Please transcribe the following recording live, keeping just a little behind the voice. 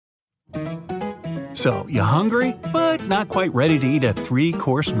So, you hungry, but not quite ready to eat a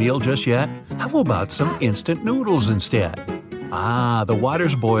 3-course meal just yet? How about some instant noodles instead? The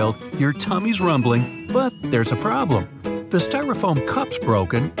water's boiled, your tummy's rumbling, but there's a problem. The styrofoam cup's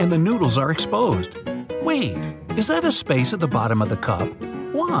broken and the noodles are exposed. Wait, is that a space at the bottom of the cup?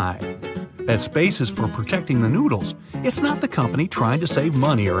 Why? That space is for protecting the noodles. It's not the company trying to save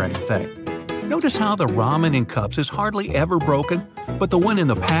money or anything. Notice how the ramen in cups is hardly ever broken, but the one in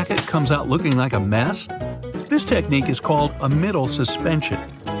the packet comes out looking like a mess? This technique is called a middle suspension.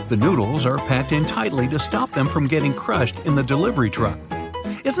 The noodles are packed in tightly to stop them from getting crushed in the delivery truck.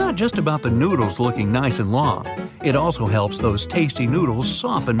 It's not just about the noodles looking nice and long. It also helps those tasty noodles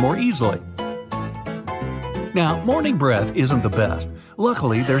soften more easily. Now, morning breath isn't the best.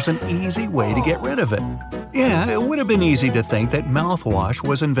 Luckily, there's an easy way to get rid of it. Yeah, it would have been easy to think that mouthwash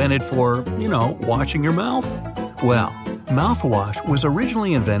was invented for, washing your mouth. Well, mouthwash was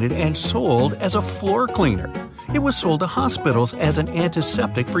originally invented and sold as a floor cleaner. It was sold to hospitals as an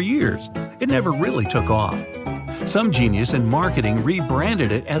antiseptic for years. It never really took off. Some genius in marketing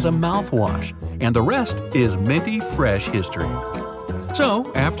rebranded it as a mouthwash, and the rest is minty fresh history.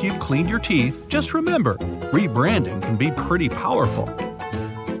 So, after you've cleaned your teeth, just remember, rebranding can be pretty powerful.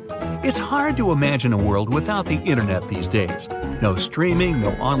 It's hard to imagine a world without the internet these days. No streaming, no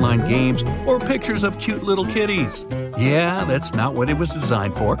online games, or pictures of cute little kitties. Yeah, that's not what it was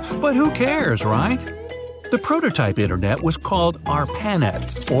designed for, but who cares, right? The prototype internet was called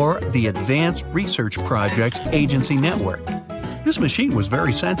ARPANET, or the Advanced Research Projects Agency Network. This machine was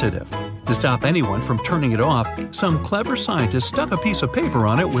very sensitive. To stop anyone from turning it off, some clever scientists stuck a piece of paper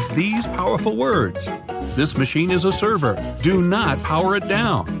on it with these powerful words. "This machine is a server. Do not power it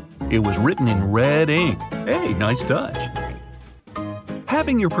down." It was written in red ink. Hey, nice touch.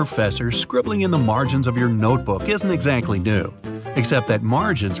 Having your professor scribbling in the margins of your notebook isn't exactly new, except that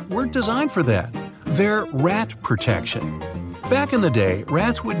margins weren't designed for that. They're rat protection. Back in the day,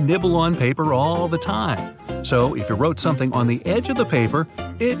 rats would nibble on paper all the time. So if you wrote something on the edge of the paper,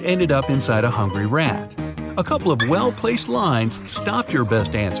 it ended up inside a hungry rat. A couple of well-placed lines stopped your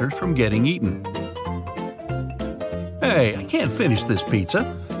best answers from getting eaten. Hey, I can't finish this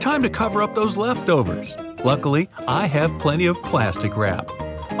pizza. Time to cover up those leftovers. Luckily, I have plenty of plastic wrap.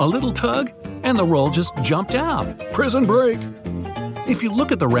 A little tug, and the roll just jumped out. Prison break! If you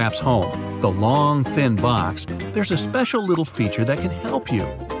look at the wrap's home, the long, thin box, there's a special little feature that can help you.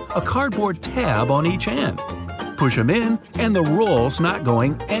 A cardboard tab on each end. Push them in, and the roll's not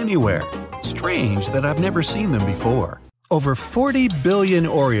going anywhere. Strange that I've never seen them before. Over 40 billion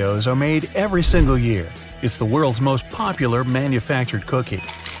Oreos are made every single year. It's the world's most popular manufactured cookie.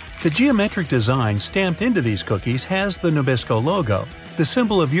 The geometric design stamped into these cookies has the Nabisco logo, the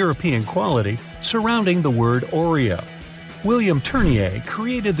symbol of European quality, surrounding the word Oreo. William Tournier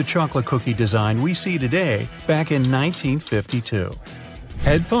created the chocolate cookie design we see today back in 1952.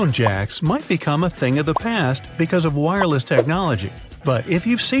 Headphone jacks might become a thing of the past because of wireless technology, but if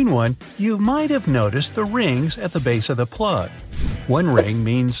you've seen one, you might have noticed the rings at the base of the plug. One ring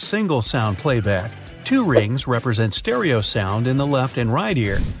means single sound playback, 2 rings represent stereo sound in the left and right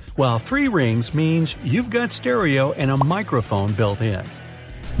ear, while 3 rings means you've got stereo and a microphone built in.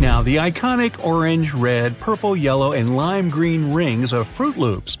 Now, the iconic orange, red, purple, yellow, and lime green rings of Fruit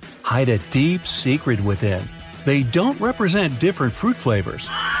Loops hide a deep secret within. They don't represent different fruit flavors.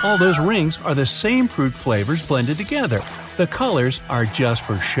 All those rings are the same fruit flavors blended together. The colors are just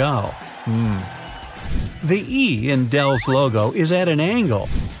for show. The E in Dell's logo is at an angle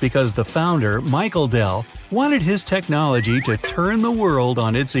because the founder, Michael Dell, wanted his technology to turn the world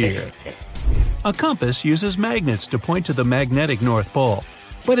on its ear. A compass uses magnets to point to the magnetic North Pole,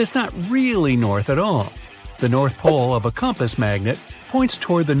 but it's not really north at all. The North Pole of a compass magnet points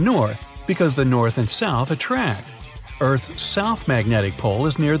toward the north because the north and south attract. Earth's south magnetic pole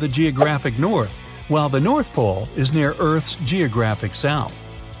is near the geographic north, while the North Pole is near Earth's geographic south.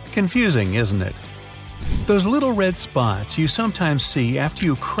 Confusing, isn't it? Those little red spots you sometimes see after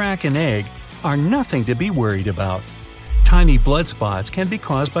you crack an egg are nothing to be worried about. Tiny blood spots can be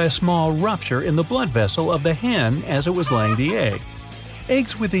caused by a small rupture in the blood vessel of the hen as it was laying the egg.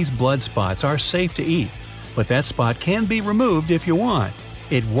 Eggs with these blood spots are safe to eat, but that spot can be removed if you want.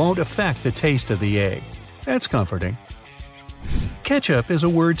 It won't affect the taste of the egg. That's comforting. Ketchup is a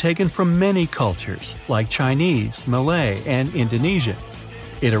word taken from many cultures, like Chinese, Malay, and Indonesian.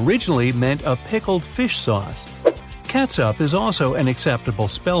 It originally meant a pickled fish sauce. Catsup is also an acceptable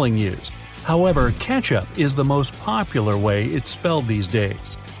spelling used. However, ketchup is the most popular way it's spelled these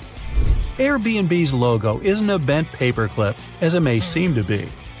days. Airbnb's logo isn't a bent paperclip, as it may seem to be.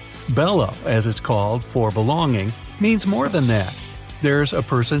 Bello, as it's called, for belonging, means more than that. There's a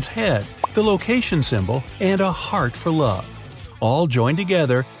person's head, the location symbol, and a heart for love. All joined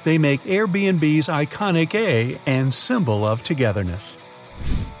together, they make Airbnb's iconic A and symbol of togetherness.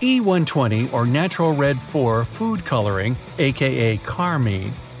 E120 or Natural Red 4 food coloring, aka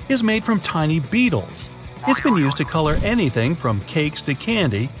carmine, is made from tiny beetles. It's been used to color anything from cakes to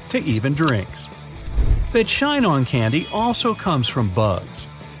candy to even drinks. That shine-on candy also comes from bugs.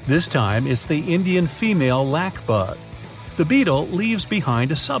 This time it's the Indian female lac bug. The beetle leaves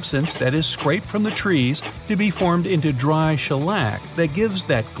behind a substance that is scraped from the trees to be formed into dry shellac that gives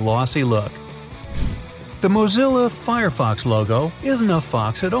that glossy look. The Mozilla Firefox logo isn't a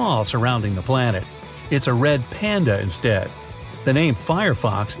fox at all surrounding the planet. It's a red panda instead. The name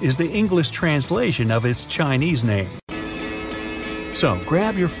Firefox is the English translation of its Chinese name. So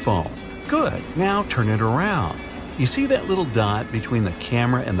grab your phone. Good, now turn it around. You see that little dot between the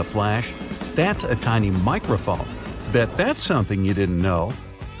camera and the flash? That's a tiny microphone. Bet that's something you didn't know.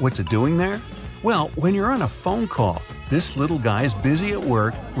 What's it doing there? Well, when you're on a phone call, this little guy is busy at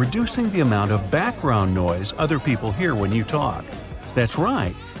work reducing the amount of background noise other people hear when you talk. That's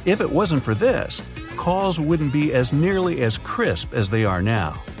right, if it wasn't for this, calls wouldn't be as nearly as crisp as they are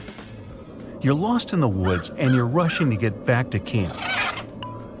now. You're lost in the woods and you're rushing to get back to camp.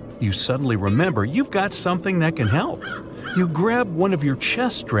 You suddenly remember you've got something that can help. You grab one of your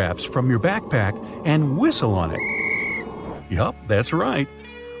chest straps from your backpack and whistle on it. Yup, that's right.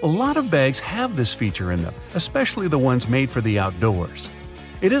 A lot of bags have this feature in them, especially the ones made for the outdoors.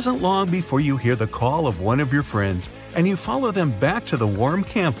 It isn't long before you hear the call of one of your friends and you follow them back to the warm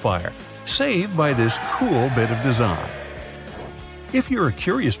campfire, saved by this cool bit of design. If you're a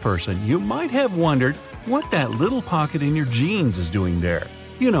curious person, you might have wondered what that little pocket in your jeans is doing there.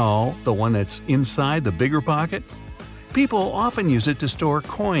 You know, the one that's inside the bigger pocket? People often use it to store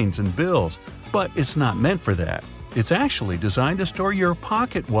coins and bills, but it's not meant for that. It's actually designed to store your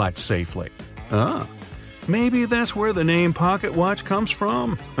pocket watch safely. Ah, maybe that's where the name pocket watch comes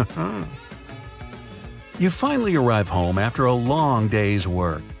from. You finally arrive home after a long day's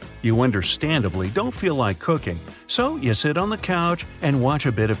work. You understandably don't feel like cooking, so you sit on the couch and watch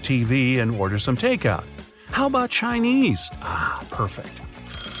a bit of TV and order some takeout. How about Chinese? Ah, perfect.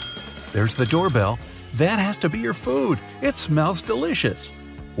 There's the doorbell. That has to be your food. It smells delicious.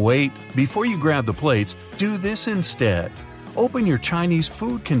 Wait, before you grab the plates, do this instead. Open your Chinese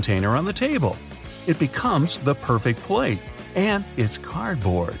food container on the table. It becomes the perfect plate, and it's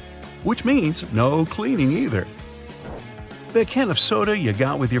cardboard, which means no cleaning either. The can of soda you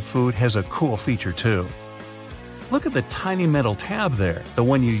got with your food has a cool feature too. Look at the tiny metal tab there, the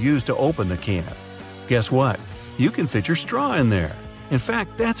one you use to open the can. Guess what? You can fit your straw in there. In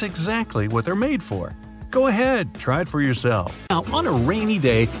fact, that's exactly what they're made for. Go ahead, try it for yourself. Now, on a rainy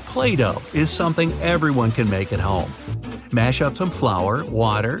day, Play-Doh is something everyone can make at home. Mash up some flour,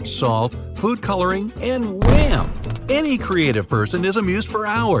 water, salt, food coloring, and wham! Any creative person is amused for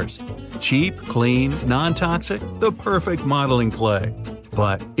hours. Cheap, clean, non-toxic, the perfect modeling clay.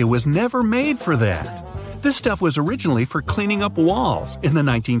 But it was never made for that. This stuff was originally for cleaning up walls in the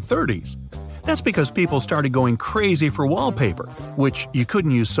 1930s. That's because people started going crazy for wallpaper, which you couldn't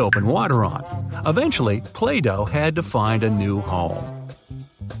use soap and water on. Eventually, Play-Doh had to find a new home.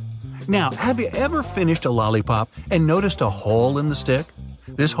 Now, have you ever finished a lollipop and noticed a hole in the stick?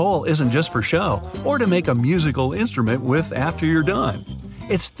 This hole isn't just for show or to make a musical instrument with after you're done.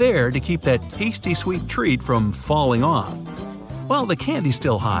 It's there to keep that tasty sweet treat from falling off. While the candy's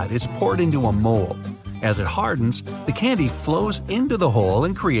still hot, it's poured into a mold. As it hardens, the candy flows into the hole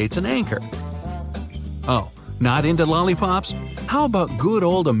and creates an anchor. Oh, not into lollipops? How about good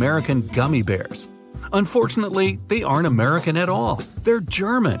old American gummy bears? Unfortunately, they aren't American at all. They're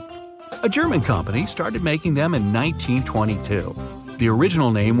German. A German company started making them in 1922. The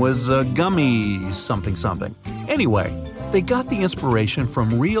original name was Gummy something something. Anyway, they got the inspiration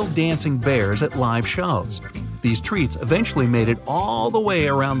from real dancing bears at live shows. These treats eventually made it all the way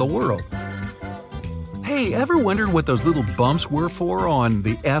around the world. Hey, ever wondered what those little bumps were for on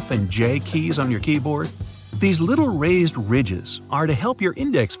the F and J keys on your keyboard? These little raised ridges are to help your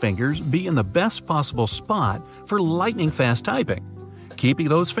index fingers be in the best possible spot for lightning-fast typing. Keeping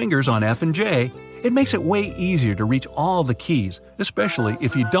those fingers on F and J, it makes it way easier to reach all the keys, especially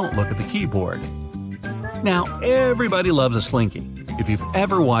if you don't look at the keyboard. Now, everybody loves a Slinky. If you've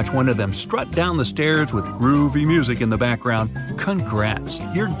ever watched one of them strut down the stairs with groovy music in the background, congrats,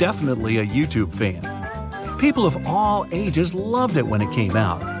 you're definitely a YouTube fan. People of all ages loved it when it came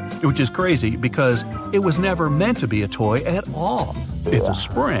out, which is crazy because it was never meant to be a toy at all. It's a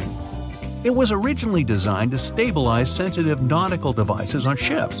spring. It was originally designed to stabilize sensitive nautical devices on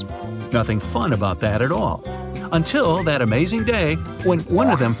ships. Nothing fun about that at all. Until that amazing day when one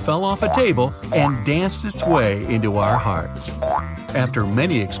of them fell off a table and danced its way into our hearts. After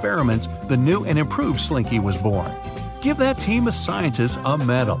many experiments, the new and improved Slinky was born. Give that team of scientists a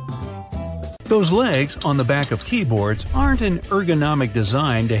medal. Those legs on the back of keyboards aren't an ergonomic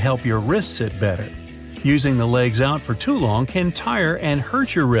design to help your wrists sit better. Using the legs out for too long can tire and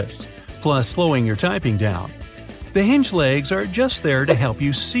hurt your wrists, plus slowing your typing down. The hinge legs are just there to help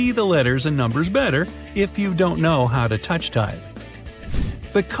you see the letters and numbers better if you don't know how to touch type.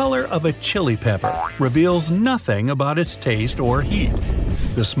 The color of a chili pepper reveals nothing about its taste or heat.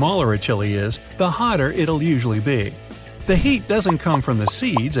 The smaller a chili is, the hotter it'll usually be. The heat doesn't come from the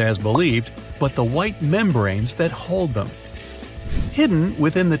seeds, as believed, but the white membranes that hold them. Hidden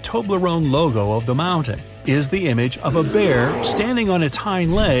within the Toblerone logo of the mountain is the image of a bear standing on its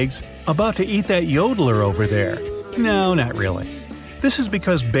hind legs, about to eat that yodeler over there. No, not really. This is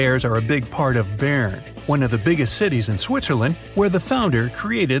because bears are a big part of Bern, one of the biggest cities in Switzerland, where the founder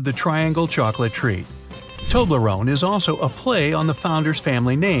created the triangle chocolate treat. Toblerone is also a play on the founder's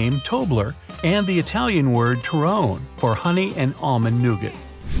family name, Tobler, and the Italian word Torrone for honey and almond nougat.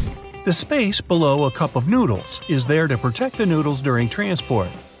 The space below a cup of noodles is there to protect the noodles during transport.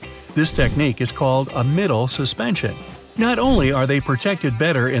 This technique is called a middle suspension. Not only are they protected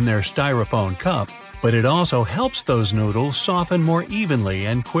better in their styrofoam cup, but it also helps those noodles soften more evenly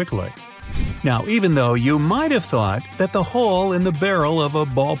and quickly. Now, even though you might have thought that the hole in the barrel of a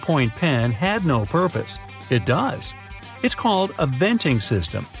ballpoint pen had no purpose, it does. It's called a venting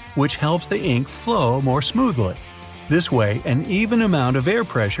system, which helps the ink flow more smoothly. This way, an even amount of air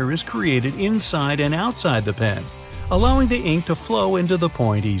pressure is created inside and outside the pen, allowing the ink to flow into the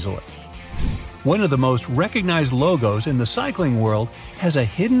point easily. One of the most recognized logos in the cycling world has a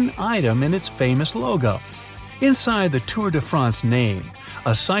hidden item in its famous logo. Inside the Tour de France name,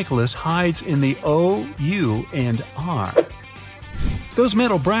 a cyclist hides in the O, U, and R. Those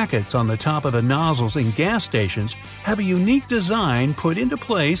metal brackets on the top of the nozzles in gas stations have a unique design put into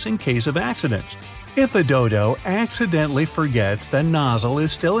place in case of accidents. If a dodo accidentally forgets the nozzle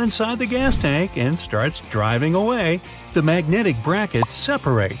is still inside the gas tank and starts driving away, the magnetic brackets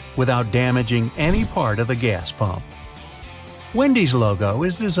separate without damaging any part of the gas pump. Wendy's logo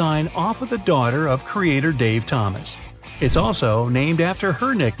is designed off of the daughter of creator Dave Thomas. It's also named after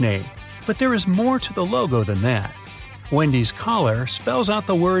her nickname, but there is more to the logo than that. Wendy's collar spells out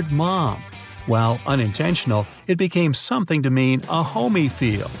the word mom. While unintentional, it became something to mean a homey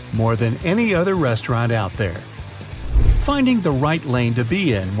feel more than any other restaurant out there. Finding the right lane to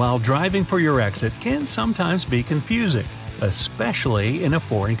be in while driving for your exit can sometimes be confusing, especially in a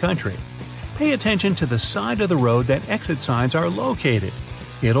foreign country. Pay attention to the side of the road that exit signs are located.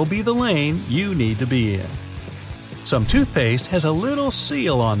 It'll be the lane you need to be in. Some toothpaste has a little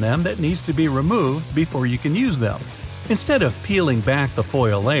seal on them that needs to be removed before you can use them. Instead of peeling back the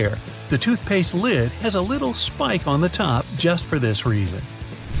foil layer, the toothpaste lid has a little spike on the top just for this reason.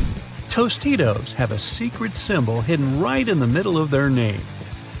 Tostitos have a secret symbol hidden right in the middle of their name.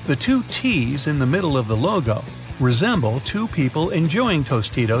 The two T's in the middle of the logo resemble two people enjoying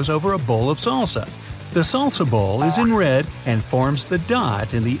Tostitos over a bowl of salsa. The salsa bowl is in red and forms the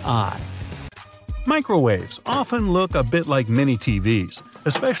dot in the eye. Microwaves often look a bit like mini TVs,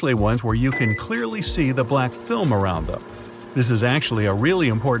 especially ones where you can clearly see the black film around them. This is actually a really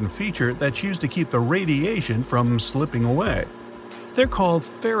important feature that's used to keep the radiation from slipping away. They're called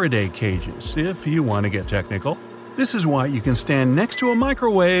Faraday cages, if you want to get technical. This is why you can stand next to a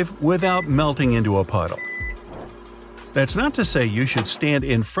microwave without melting into a puddle. That's not to say you should stand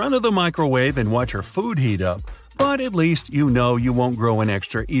in front of the microwave and watch your food heat up, but at least you know you won't grow an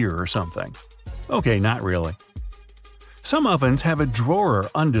extra ear or something. Okay, not really. Some ovens have a drawer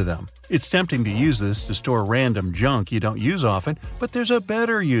under them. It's tempting to use this to store random junk you don't use often, but there's a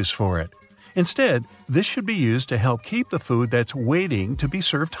better use for it. Instead, this should be used to help keep the food that's waiting to be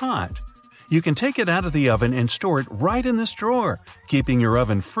served hot. You can take it out of the oven and store it right in this drawer, keeping your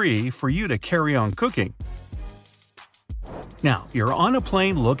oven free for you to carry on cooking. Now, you're on a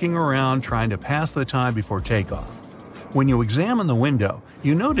plane looking around trying to pass the time before takeoff. When you examine the window,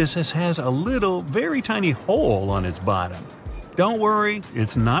 you notice it has a little, very tiny hole on its bottom. Don't worry,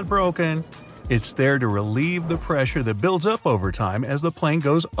 it's not broken. It's there to relieve the pressure that builds up over time as the plane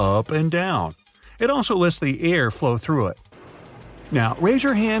goes up and down. It also lets the air flow through it. Now, raise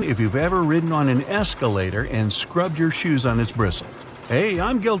your hand if you've ever ridden on an escalator and scrubbed your shoes on its bristles. Hey,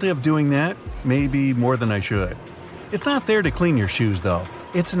 I'm guilty of doing that, maybe more than I should. It's not there to clean your shoes, though.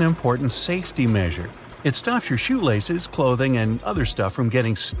 It's an important safety measure. It stops your shoelaces, clothing, and other stuff from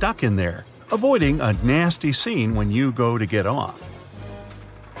getting stuck in there, avoiding a nasty scene when you go to get off.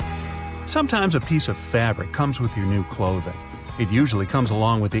 Sometimes a piece of fabric comes with your new clothing. It usually comes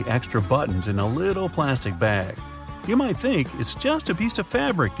along with the extra buttons in a little plastic bag. You might think it's just a piece of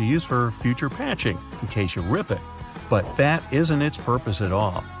fabric to use for future patching, in case you rip it. But that isn't its purpose at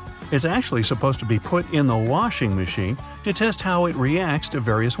all. It's actually supposed to be put in the washing machine to test how it reacts to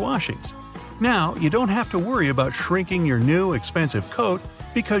various washings. Now, you don't have to worry about shrinking your new expensive coat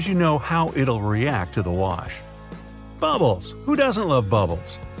because you know how it'll react to the wash. Bubbles! Who doesn't love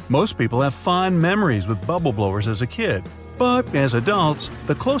bubbles? Most people have fond memories with bubble blowers as a kid. But as adults,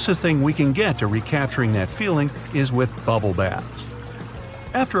 the closest thing we can get to recapturing that feeling is with bubble baths.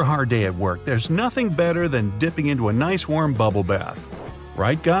 After a hard day at work, there's nothing better than dipping into a nice warm bubble bath.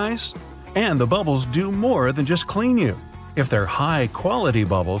 Right, guys? And the bubbles do more than just clean you. If they're high-quality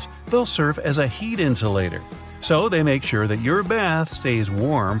bubbles, they'll serve as a heat insulator. So they make sure that your bath stays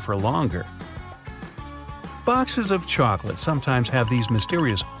warm for longer. Boxes of chocolate sometimes have these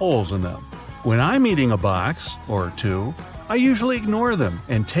mysterious holes in them. When I'm eating a box, or two, I usually ignore them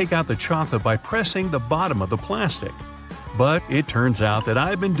and take out the chocolate by pressing the bottom of the plastic. But it turns out that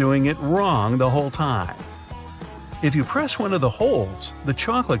I've been doing it wrong the whole time. If you press one of the holes, the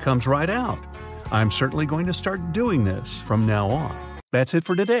chocolate comes right out. I'm certainly going to start doing this from now on. That's it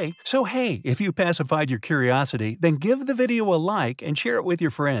for today. So hey, if you pacified your curiosity, then give the video a like and share it with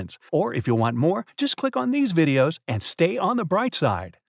your friends. Or if you want more, just click on these videos and stay on the bright side.